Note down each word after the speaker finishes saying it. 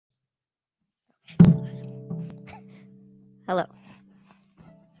Hello.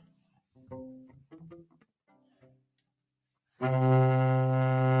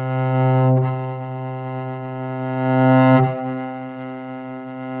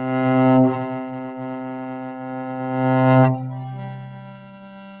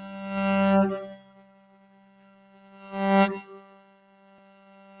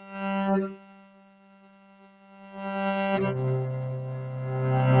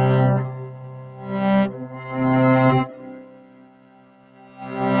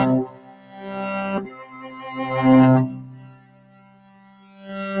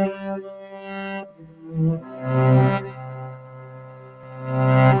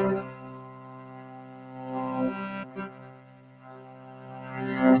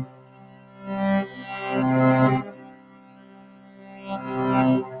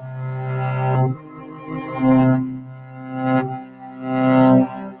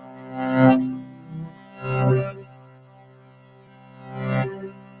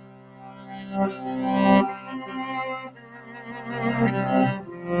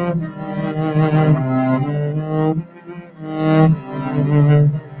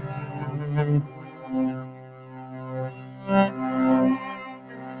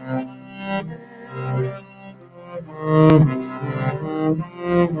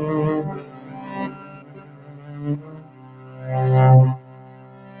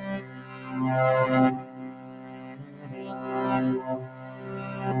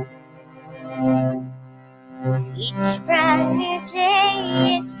 Each brand new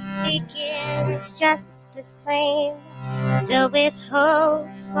day, it begins just the same, filled with hope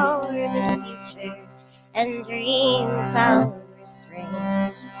for the future and dreams of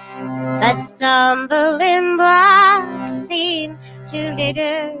restraint. But stumbling blocks seem to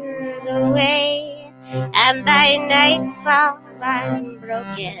litter the way, and by nightfall I'm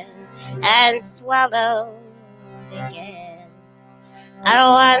broken and swallowed again. I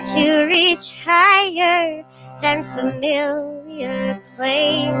want to reach higher than familiar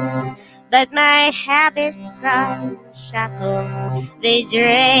planes, but my habits are shackles, they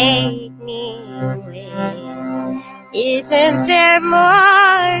drag me away. Isn't there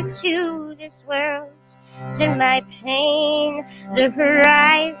more to this world than my pain? The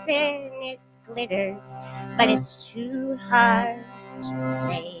horizon, it glitters, but it's too hard to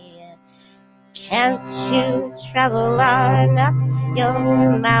say. Can't you travel on up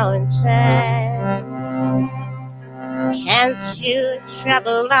your mountain? Can't you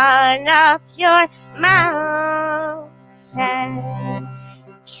travel on up your mountain?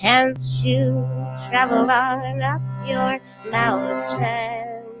 Can't you travel on up your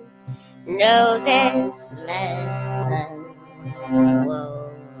mountain? Know this lesson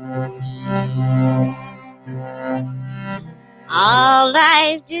won't be. All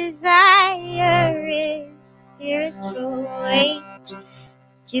I desire is spiritual weight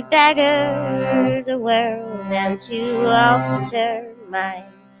to better the world and to alter my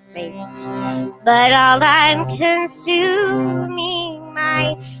fate. But all I'm consuming,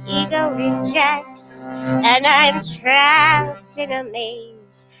 my ego rejects, and I'm trapped in a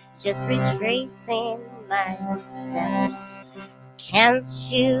maze, just retracing my steps. Can't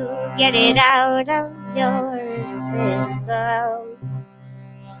you get it out of your system?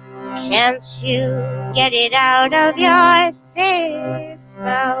 Can't you get it out of your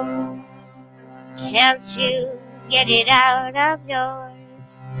system? Can't you get it out of your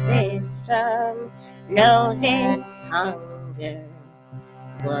system? Know this hunger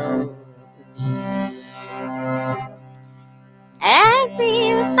won't leave.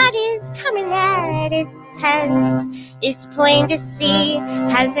 Everybody's coming at it tense. It's plain to see,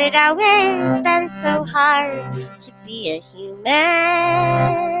 has it always been so hard to be a human?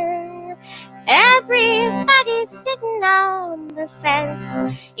 Everybody's sitting on the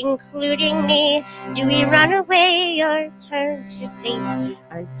fence, including me. Do we run away or turn to face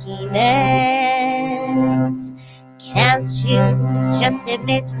our demons? Can't you just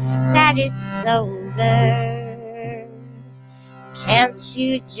admit that it's over? Can't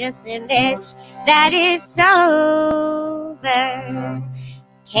you just admit that it's over?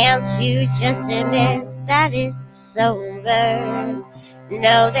 Can't you just admit that it's over?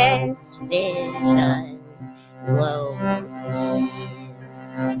 No, this vision won't leave.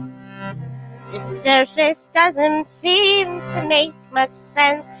 The surface doesn't seem to make much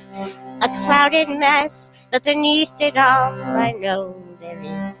sense, a clouded mess, but beneath it all I know there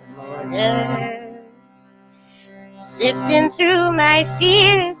is some order. Sifting through my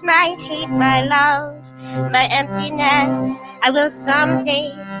fears, my hate, my love, my emptiness, I will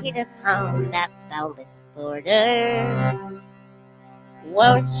someday hit upon that boundless border.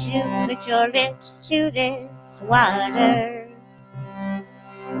 Won't you put your lips to this water?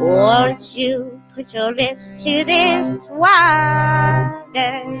 Won't you put your lips to this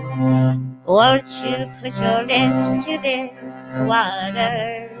water? Won't you put your lips to this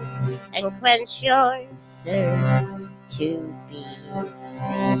water and quench your thirst to be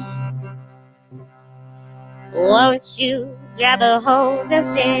free? Won't you grab a hold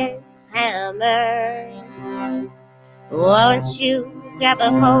of this hammer? Won't you grab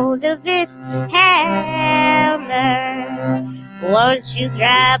a hold of this hammer? Won't you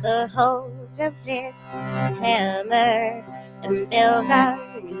grab a hold of this hammer and build a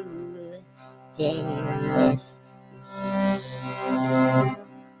new day with me?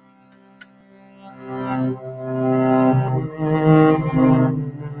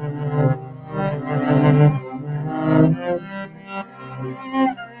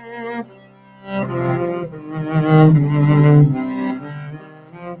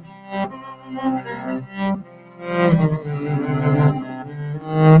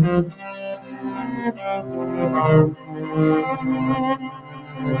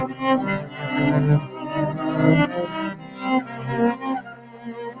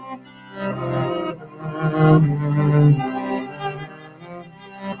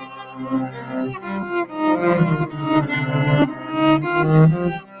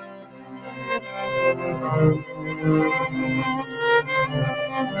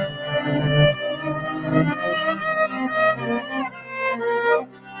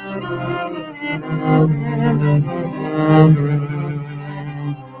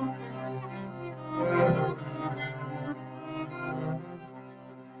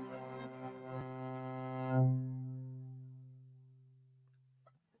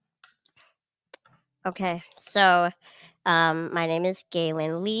 Okay, so my name is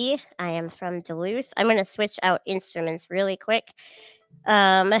Gaelynn Lea. I am from Duluth. I'm going to switch out instruments really quick,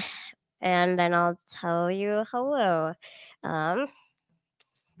 and then I'll tell you hello.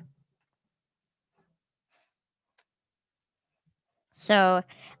 So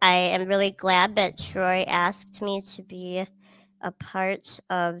I am really glad that Troy asked me to be a part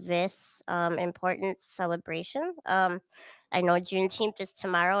of this important celebration. I know Juneteenth is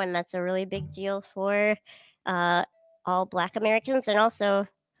tomorrow, and that's a really big deal for all Black Americans, and also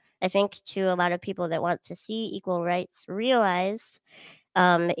I think to a lot of people that want to see equal rights realized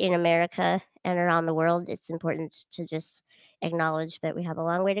in America and around the world. It's important to just acknowledge that we have a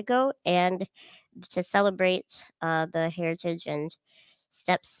long way to go and to celebrate the heritage and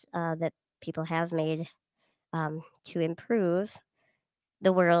steps that people have made to improve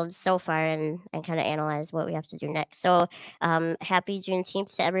the world so far and kind of analyze what we have to do next. So happy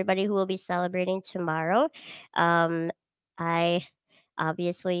Juneteenth to everybody who will be celebrating tomorrow. I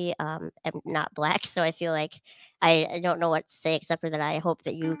obviously am not Black, so I feel like I don't know what to say except for that I hope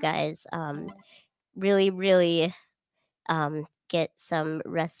that you guys really, really get some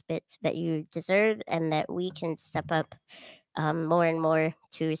respite that you deserve and that we can step up more and more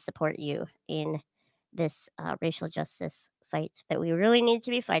to support you in this racial justice fight that we really need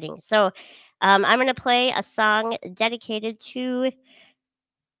to be fighting. So I'm going to play a song dedicated to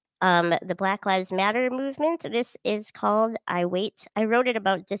the Black Lives Matter movement. This is called I Wait. I wrote it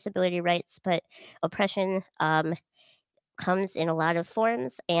about disability rights, but oppression comes in a lot of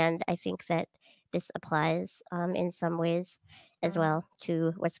forms. And I think that this applies in some ways as well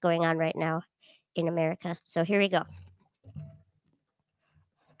to what's going on right now in America. So here we go.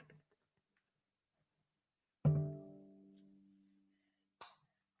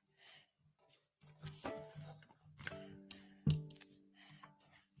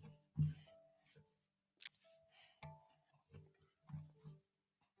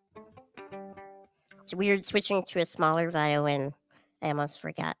 It's weird switching to a smaller violin. I almost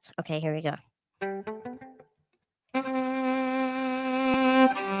forgot. Okay, here we go.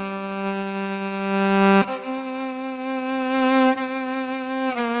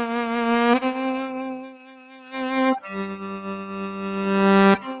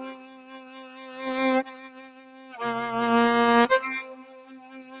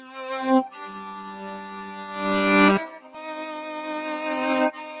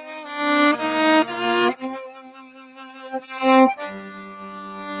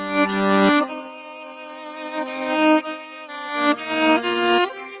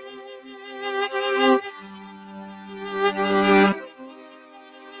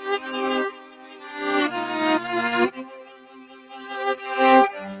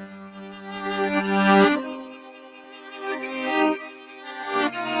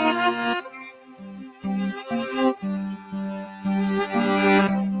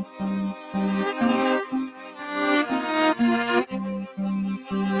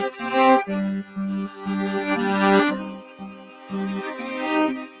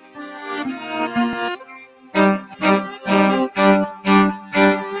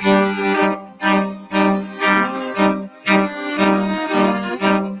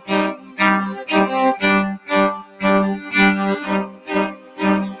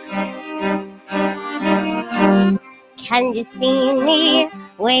 can you see me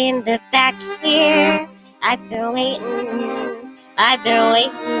way in the back here? I've been waiting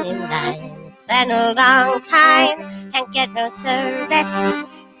in line. It's been a long time, can't get no service.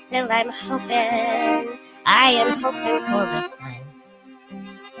 Still I am hoping for a sign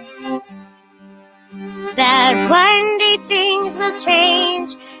that one day things will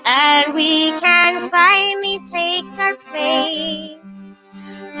change and we can finally take our place.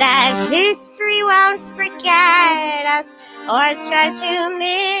 That history won't forget us or try to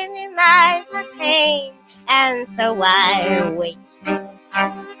minimize our pain. And so why wait?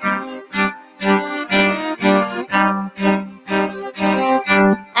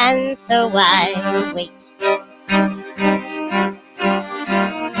 And so why wait?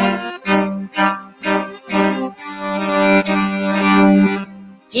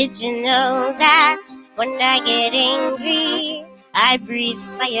 Did you know that when I get angry, I breathe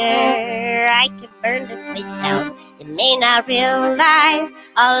fire? I could burn this place down. You may not realize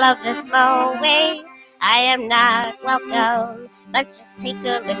all of the small ways I am not welcome, but just take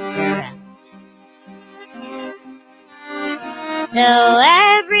a look around. So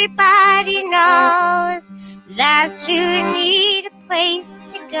everybody knows that you need a place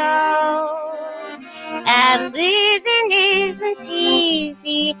to go. And living isn't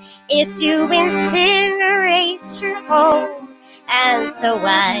easy if you incinerate your home. And so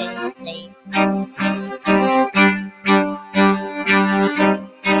I stay.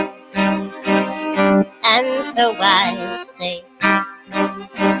 And so I stay.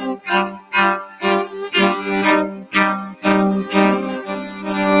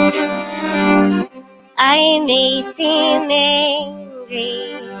 I may seem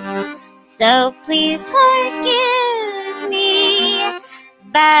angry, so please forgive me,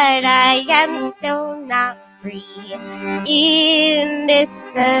 but I am still not free in this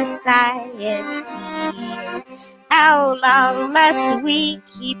society. How long must we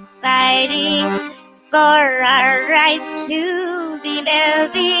keep fighting for our right to be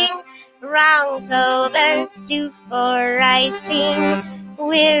living? Wrongs overdue for righting.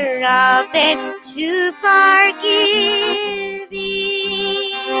 We're a bit too forgiving.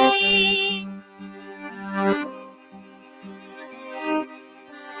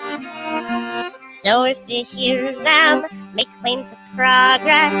 So if you hear them make claims of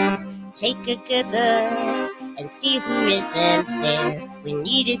progress, take a good look and see who isn't there. We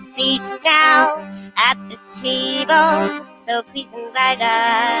need a seat now at the table, so please invite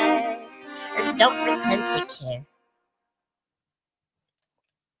us, or don't pretend to care.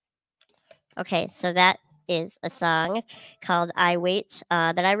 Okay, so that is a song called I Wait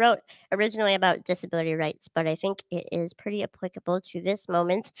that I wrote originally about disability rights, but I think it is pretty applicable to this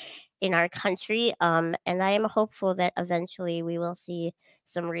moment in our country. And I am hopeful that eventually we will see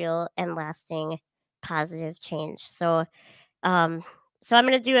some real and lasting positive change. So I'm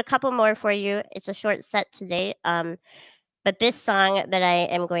going to do a couple more for you. It's a short set today. But this song that I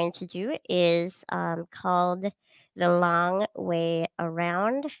am going to do is called The Long Way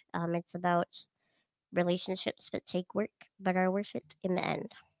Around. It's about relationships that take work but are worth it in the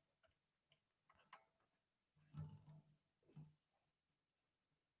end.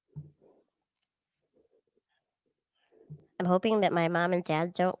 I'm hoping that my mom and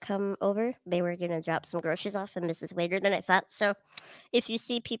dad don't come over. They were going to drop some groceries off, and this is later than I thought. So if you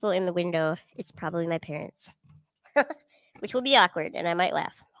see people in the window, it's probably my parents, which will be awkward, and I might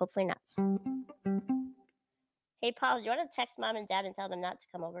laugh. Hopefully not. Hey, Paul, do you want to text mom and dad and tell them not to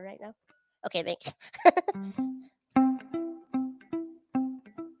come over right now? Okay, thanks.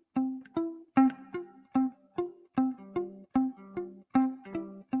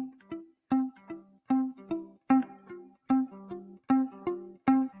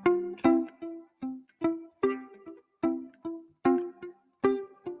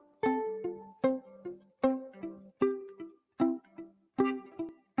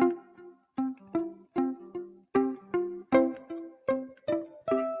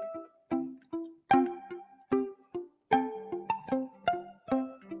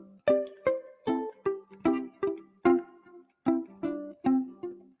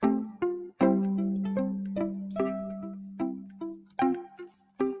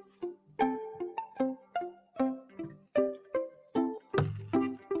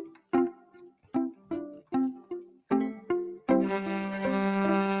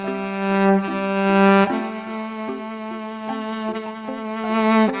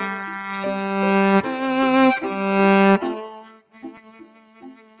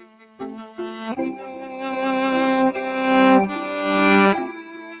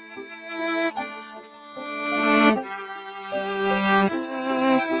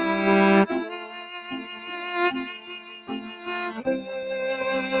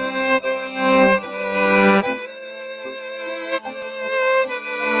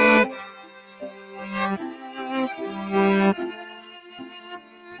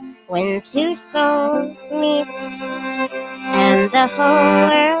 when two souls meet and the whole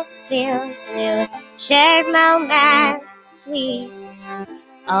world feels new. Shared moments sweet,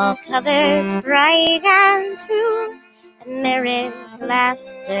 all colors bright and true, and there is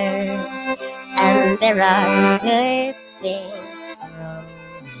laughter, and there are good things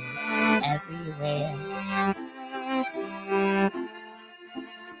growing everywhere.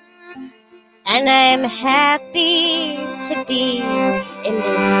 And I'm happy to be in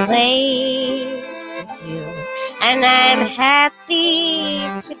this place with you. And I'm happy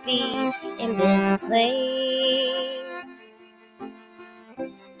to be in this place.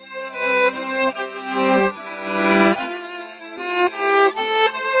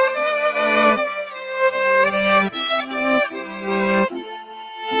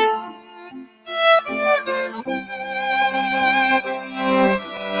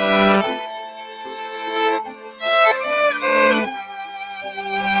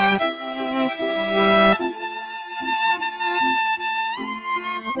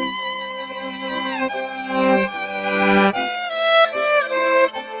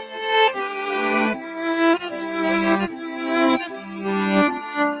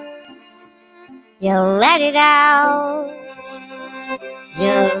 You let it out,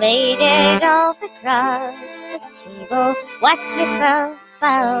 you laid it all across the table. What's this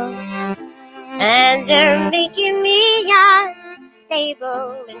about? And you're making me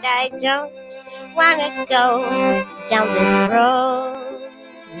unstable, and I don't wanna go down this road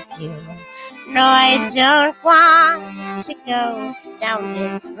with you. No, I don't want to go down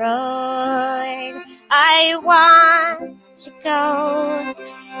this road. I want to go,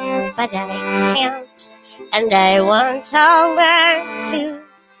 but I can't, and I want to learn to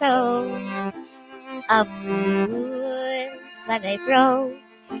sew up wounds that I broke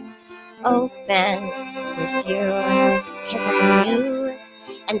open with you, 'cause I knew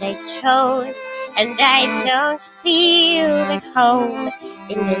and I chose, and I don't feel at home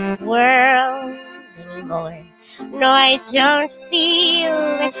in this world anymore. No, I don't feel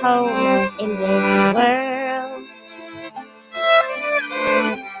at home in this world.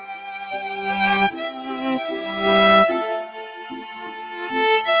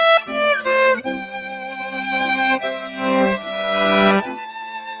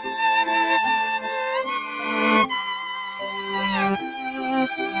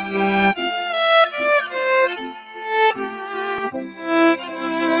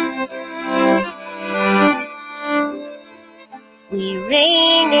 We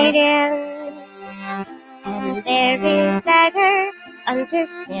rein it in, and there is better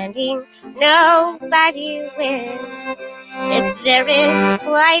understanding. Nobody wins if there is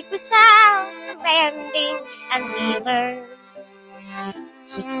flight without the landing, and we learn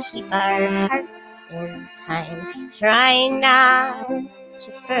to keep our hearts in time. Try not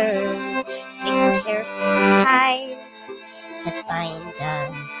to burn the careful ties that bind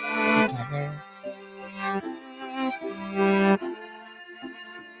us together.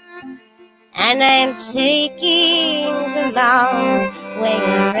 And I'm taking the long way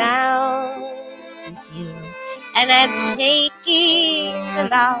around with you. And I'm taking the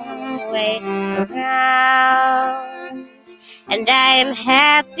long way around. And I'm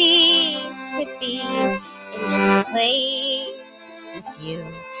happy to be in this place with you.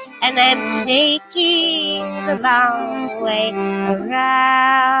 And I'm taking the long way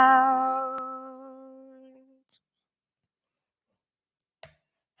around.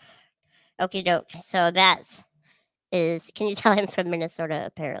 Okie doke. So that's can you tell I'm from Minnesota,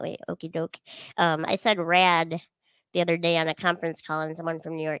 apparently. Okie doke. I said rad the other day on a conference call, and someone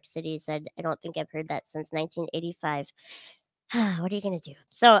from New York City said, I don't think I've heard that since 1985. What are you going to do?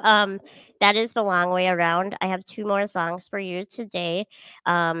 So that is the long way around. I have 2 more songs for you today,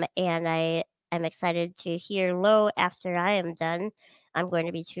 and I'm excited to hear Low after I am done. I'm going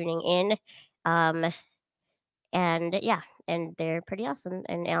to be tuning in. And yeah, and they're pretty awesome.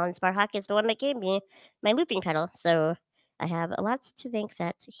 And Alan Sparhawk is the one that gave me my looping pedal. So I have a lot to thank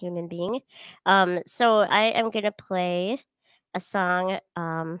that human being. So I am going to play a song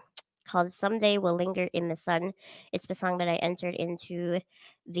called Someday We'll Linger in the Sun. It's the song that I entered into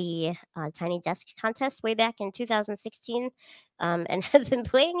the Tiny Desk contest way back in 2016 and have been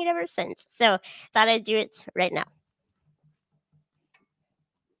playing it ever since. So thought I'd do it right now.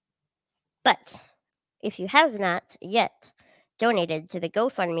 But if you have not yet donated to the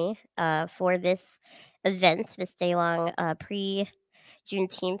GoFundMe for this event, this day-long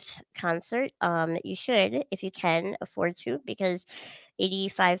pre-Juneteenth concert, you should, if you can, afford to, because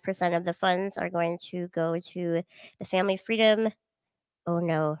 85% of the funds are going to go to the Family Freedom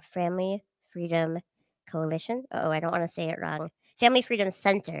Coalition. Oh, I don't want to say it wrong. Family Freedom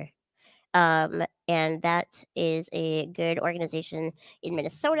Center. And that is a good organization in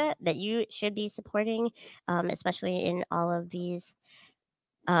Minnesota that you should be supporting, especially in all of these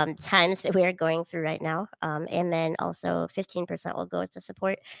times that we are going through right now. And then also 15% will go to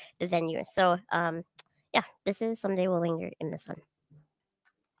support the venue. So yeah, this is Someday We'll Linger in the Sun.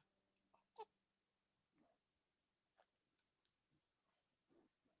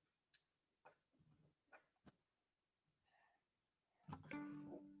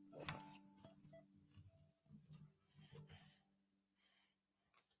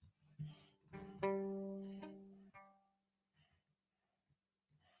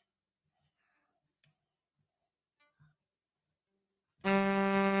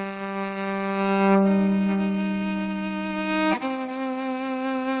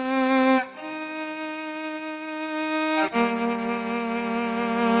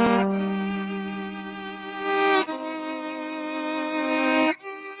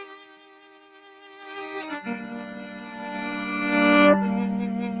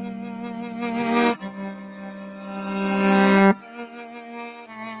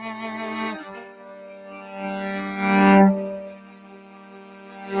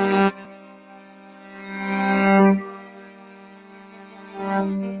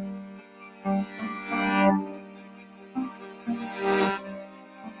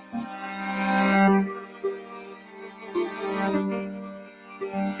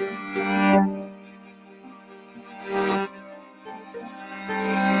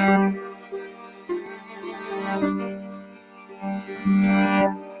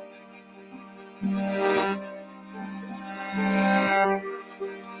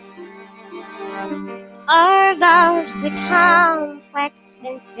 Our love's a complex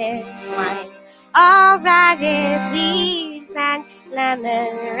vintage wine, all rotted leaves and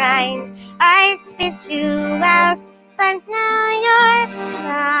lemon rind. I spit you out, but now you're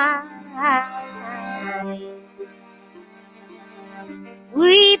mine.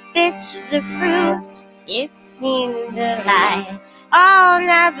 We bit the fruit, it seemed a lie. I'll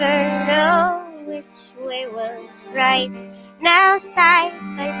never know which way was right. Now side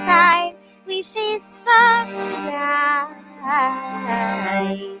by side we face the night,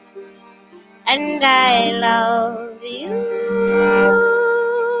 and I love you,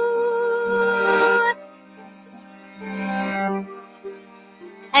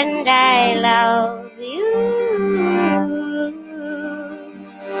 and I love you.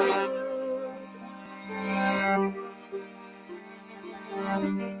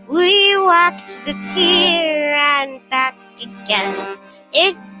 We walked the pier and back again.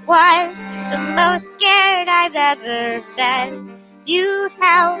 It was the most scared I've ever been. You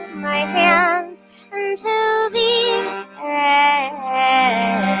held my hand until the end,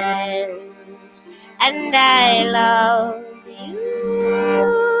 and I love you,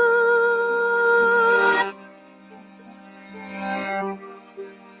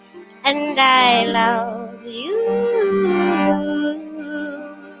 and I love you.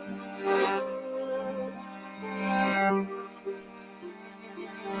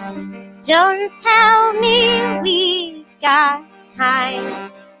 Don't tell me we've got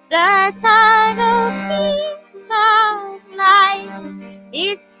time. The subtleties of life,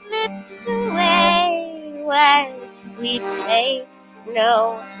 it slips away when we pay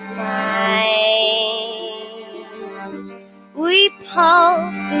no mind. We pull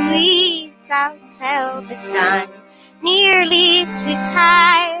the weeds out till the dawn, nearly too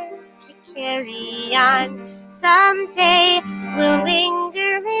tired to carry on. Someday we'll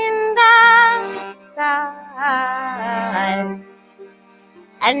linger in the sun,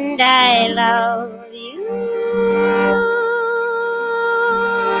 and I love you,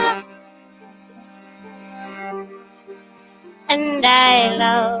 and I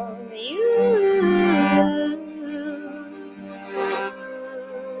love you,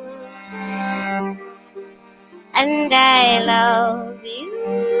 and I love you.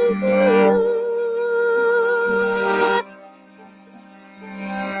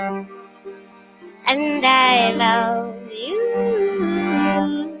 And I love you.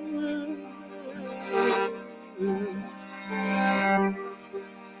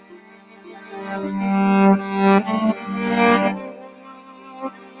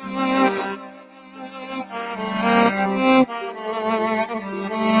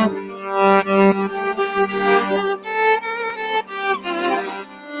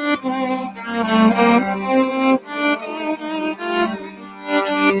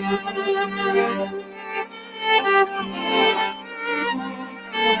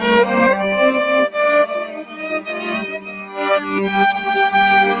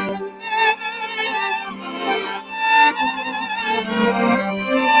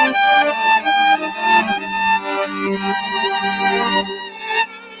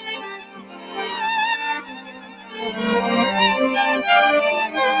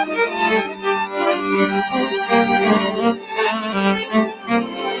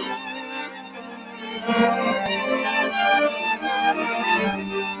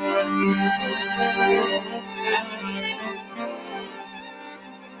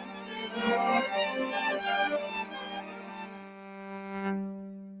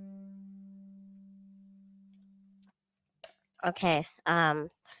 Okay.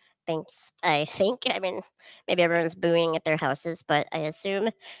 Thanks. I think, I mean, maybe everyone's booing at their houses, but I assume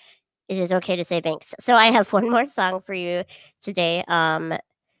it is okay to say thanks. So I have one more song for you today.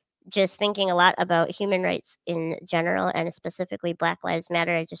 Just thinking a lot about human rights in general and specifically Black Lives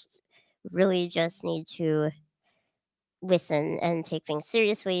Matter. I just really just need to listen and take things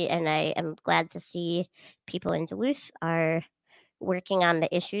seriously. And I am glad to see people in Duluth are working on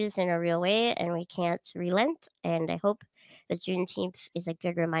the issues in a real way, and we can't relent. And I hope that Juneteenth is a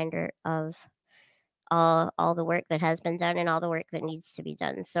good reminder of all the work that has been done and all the work that needs to be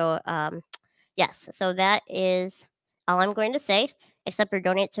done. So yes, so that is all I'm going to say. Except for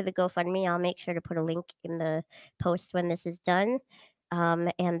donate to the GoFundMe. I'll make sure to put a link in the post when this is done.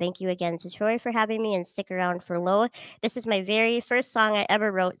 And thank you again to Troy for having me, and stick around for Low. This is my very first song I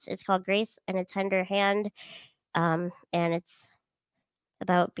ever wrote. It's called Grace and a Tender Hand, and it's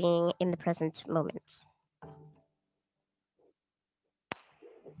about being in the present moment.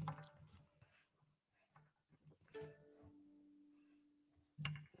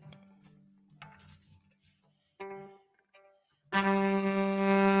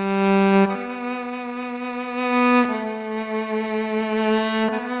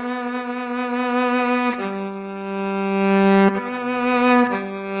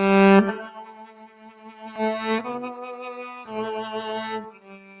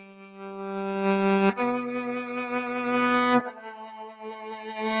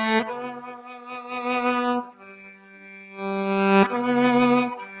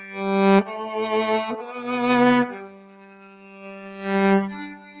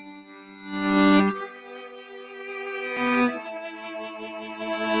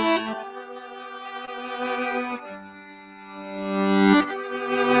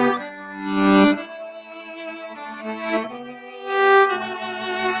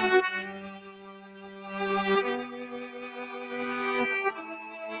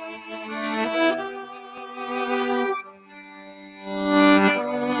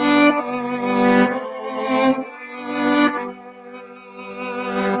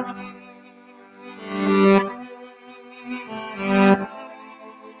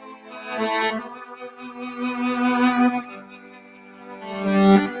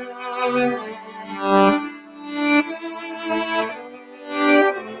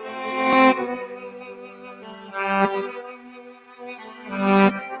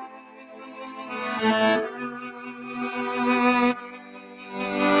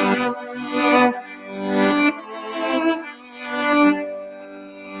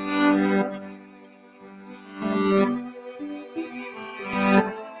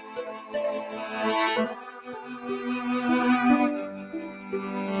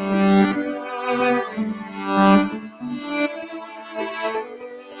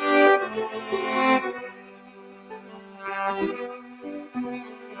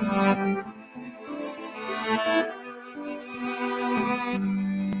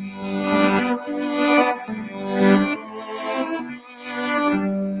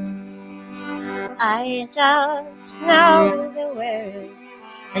 I don't know the words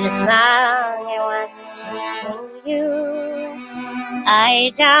for the song I want to sing you.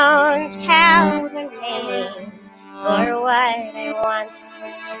 I don't have a name for what I want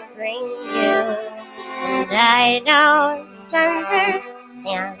to bring you. And I don't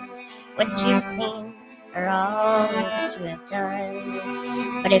understand what you've seen or all that you have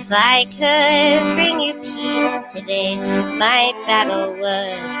done. But if I could bring you peace today, my battle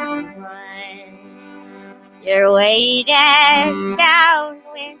would be won. You're weighted down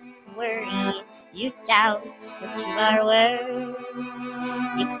with worry. You doubt what you are worth.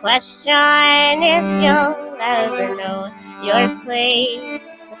 You question if you'll ever know your place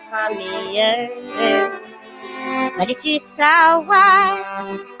upon the earth. But if you saw what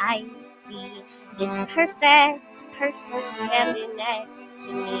I see, this perfect person standing next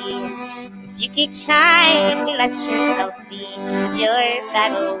to me, if you could kindly let yourself be, your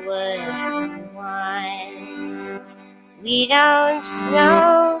battle would be won. We don't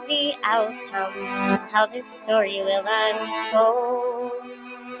know the outcomes, how this story will unfold.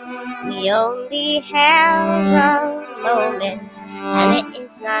 We only have a moment, and it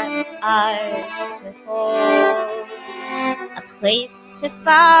is not ours to hold. A place to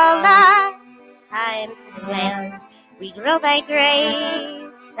fall, a time to land. We grow by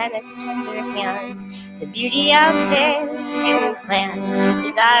grace and a tender hand. The beauty of this hidden plan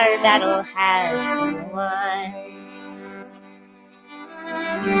is our battle has been won.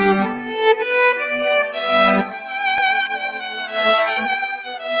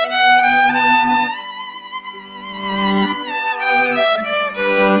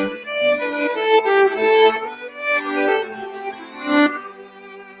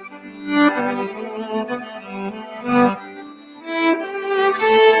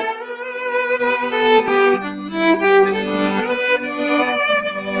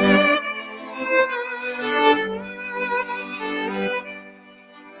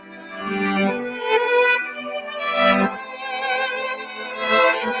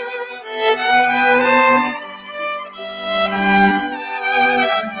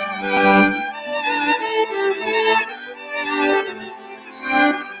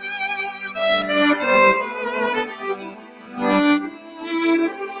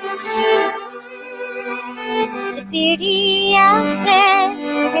 beauty of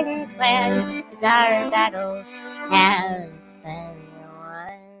this plan is our battle has been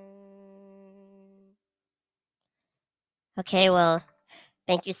won. Okay, well,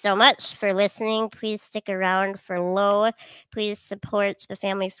 thank you so much for listening. Please stick around for Low. Please support the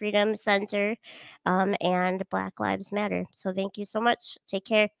Family Freedom Center and Black Lives Matter. So thank you so much. Take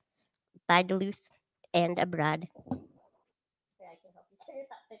care. Bye, Duluth and abroad.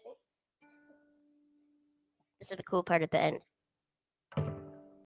 This is the cool part at the end.